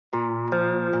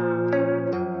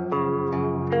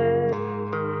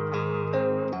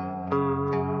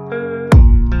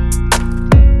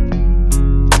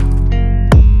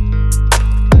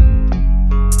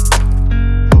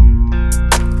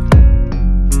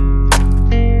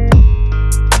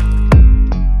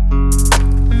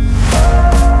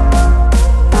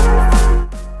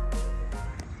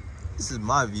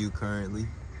my view currently.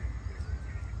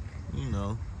 You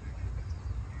know,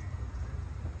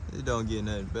 it don't get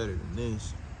nothing better than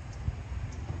this.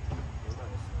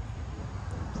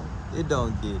 It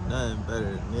don't get nothing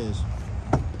better than this.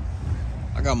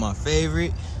 I got my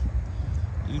favorite,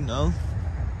 you know,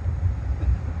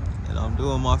 and I'm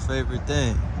doing my favorite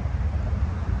thing.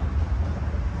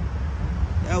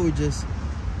 Now we just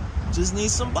need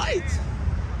some bites.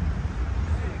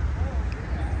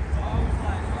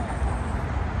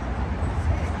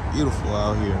 Beautiful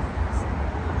out here.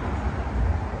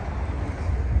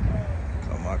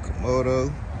 Got my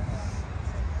Komodo.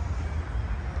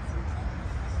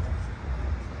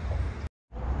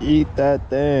 Eat that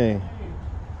thing.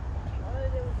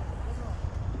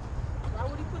 Why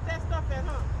would he put that stuff at,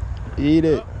 huh? Eat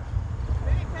it.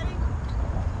 Hey, Petty, you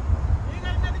ain't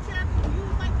got another chair to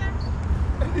use like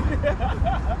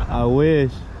that? I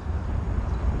wish.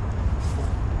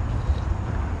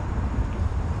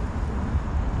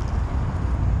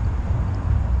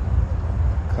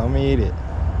 Come eat it.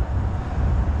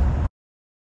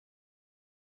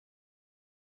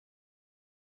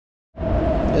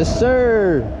 Yes,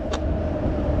 sir.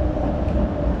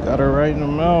 Got her right in the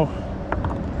mouth.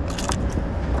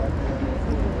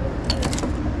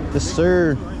 Yes,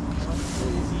 sir.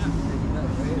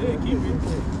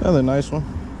 Another nice one.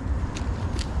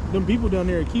 Them people down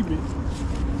there keep it.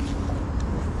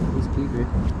 He's keep it.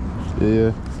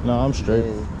 Yeah. No, I'm straight.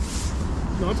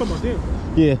 No, I'm talking about them.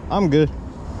 Yeah, I'm good.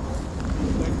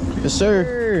 Yes,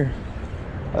 sir.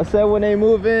 I said when they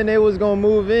move in, they was gonna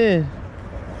move in.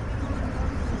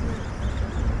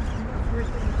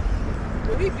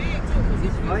 But he big too, because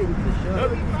he's Fighting for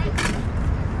sure.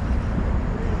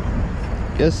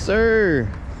 Yes, sir.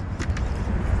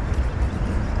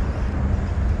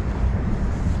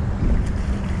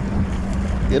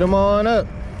 Get them on up.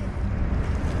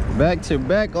 Back to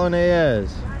back on their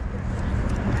ass.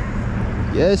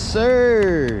 Yes,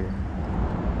 sir.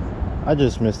 I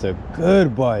just missed a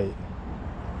good bite.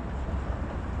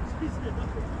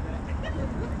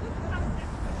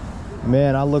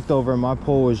 Man, I looked over and my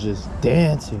pole was just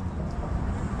dancing.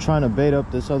 Trying to bait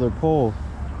up this other pole.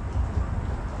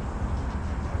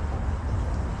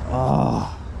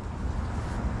 Ah.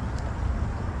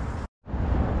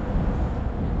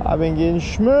 I've been getting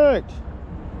schmucked.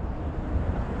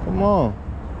 Come on.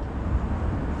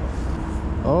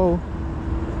 Oh.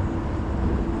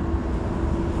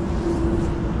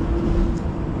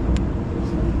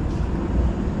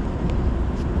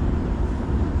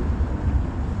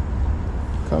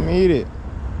 Come eat it.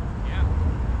 Yeah.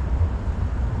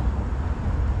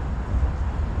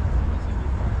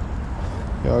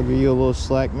 Yeah, I'll give you a little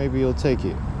slack. Maybe you'll take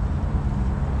it.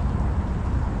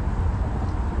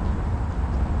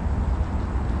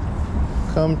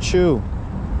 Come chew.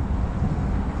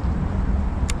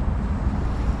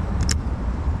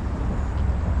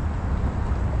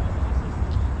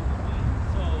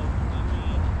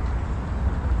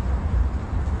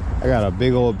 I got a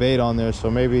big old bait on there,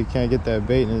 so maybe he can't get that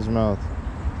bait in his mouth.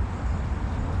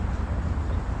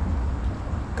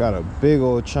 Got a big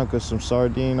old chunk of some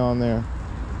sardine on there.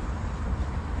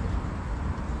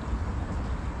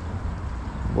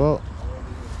 Well,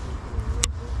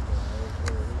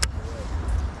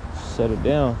 set it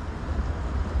down.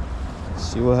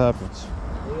 See what happens.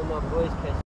 Look at my boys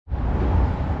catch.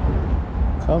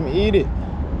 Come eat it.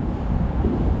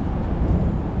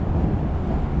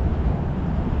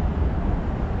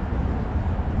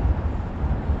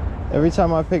 Every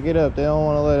time I pick it up, they don't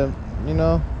want to let him, you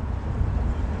know?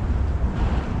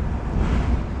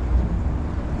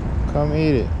 Come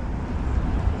eat it.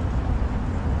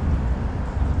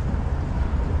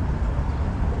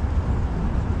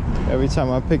 Every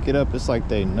time I pick it up, it's like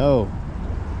they know.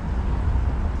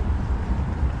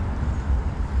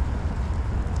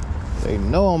 They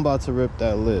know I'm about to rip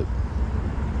that lip.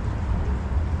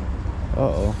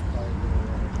 Uh-oh.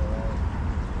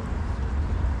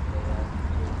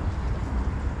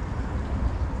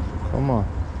 Come on.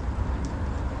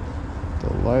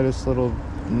 The lightest little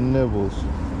nibbles.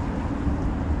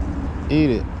 Eat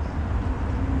it.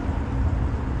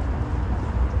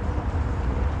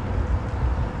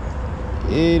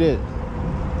 Eat it.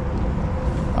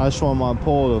 I just want my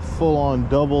pole to full on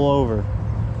double over.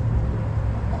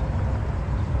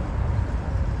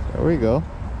 There we go.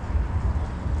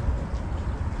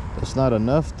 It's not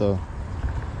enough though.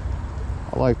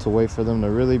 I like to wait for them to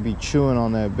really be chewing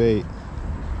on that bait.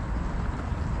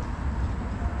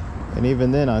 And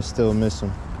even then I still miss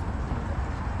them.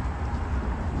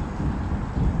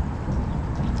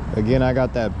 Again, I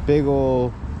got that big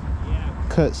old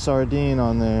cut sardine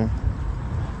on there.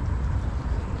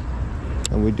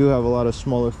 And we do have a lot of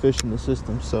smaller fish in the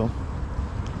system, so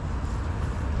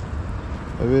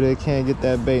maybe they can't get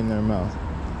that bait in their mouth.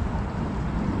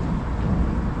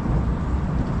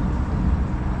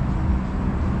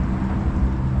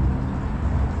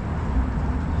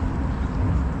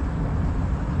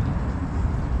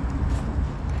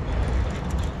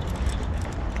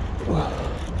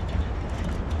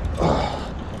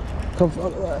 Come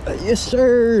follow that. Yes,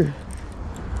 sir.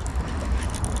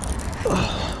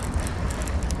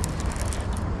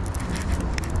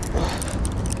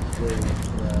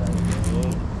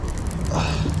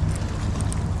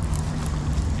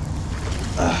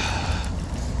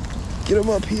 Get him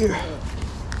up here.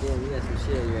 Yeah, we got some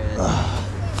shit in your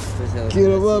ass. Get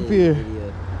him up here.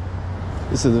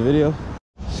 This is the video.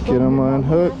 Just get him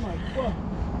unhooked.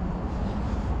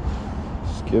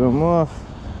 Just get him off.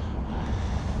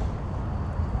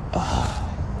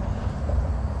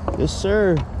 Yes,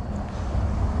 sir.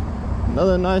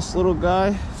 Another nice little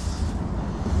guy.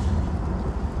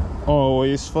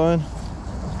 Always fun.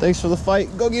 Thanks for the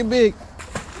fight. Go get big.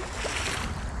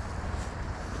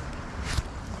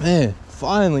 Man,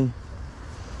 finally.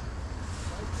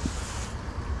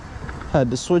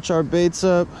 Had to switch our baits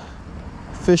up.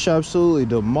 Fish absolutely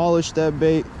demolished that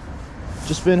bait.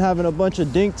 Just been having a bunch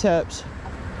of dink taps,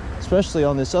 especially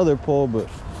on this other pole, but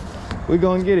we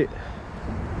gonna get it.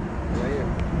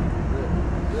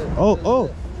 Oh.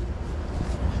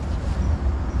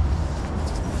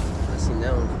 I seen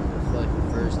that one from the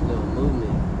fucking first little movement.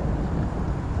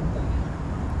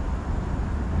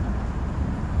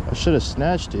 I should have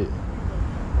snatched it.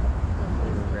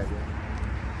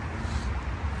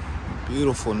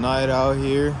 Beautiful night out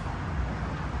here.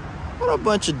 What a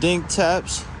bunch of dink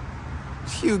taps. A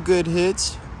few good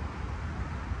hits.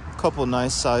 A couple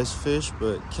nice sized fish,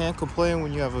 but can't complain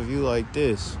when you have a view like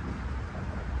this.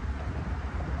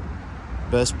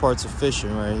 Best parts of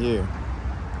fishing right here.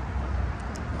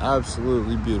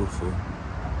 Absolutely beautiful.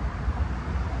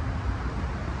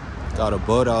 Got a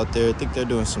boat out there. I think they're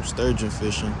doing some sturgeon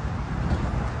fishing.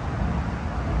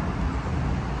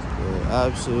 Yeah,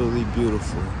 absolutely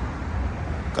beautiful.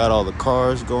 Got all the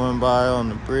cars going by on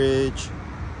the bridge.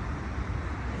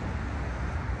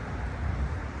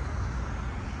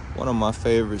 One of my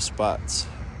favorite spots.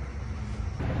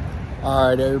 All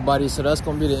right, everybody, so that's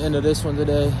gonna be the end of this one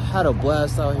today. Had a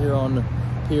blast out here on the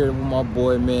pier with my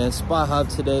boy, man. Spot hop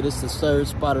today. This is the third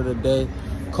spot of the day.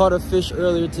 Caught a fish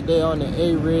earlier today on the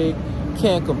A-rig.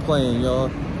 Can't complain,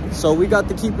 y'all. So we got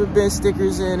the Keep It Bent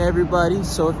stickers in, everybody.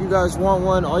 So if you guys want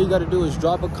one, all you gotta do is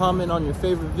drop a comment on your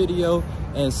favorite video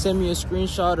and send me a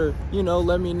screenshot, or, you know,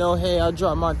 let me know, hey, I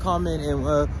dropped my comment, and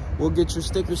we'll get your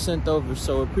sticker sent over.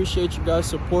 So appreciate you guys'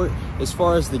 support. As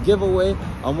far as the giveaway,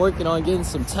 I'm working on getting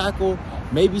some tackle,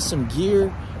 maybe some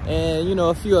gear, and, you know,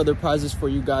 a few other prizes for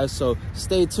you guys. So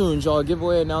stay tuned, y'all.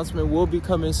 Giveaway announcement will be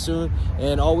coming soon.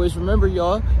 And always remember,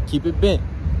 y'all, keep it bent.